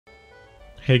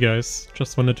Hey guys,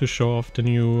 just wanted to show off the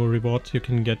new reward you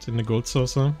can get in the gold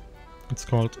saucer. It's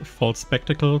called false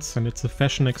spectacles and it's a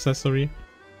fashion accessory.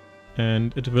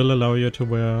 And it will allow you to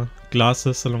wear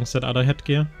glasses alongside other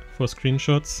headgear for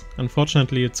screenshots.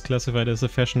 Unfortunately, it's classified as a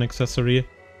fashion accessory.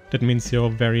 That means you're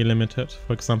very limited.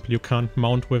 For example, you can't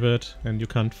mount with it and you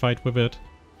can't fight with it.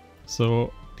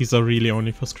 So these are really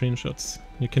only for screenshots.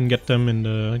 You can get them in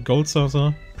the gold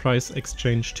saucer, price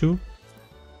exchange 2.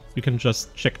 You can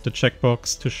just check the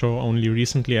checkbox to show only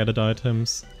recently added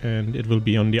items, and it will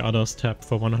be on the others tab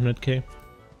for 100k.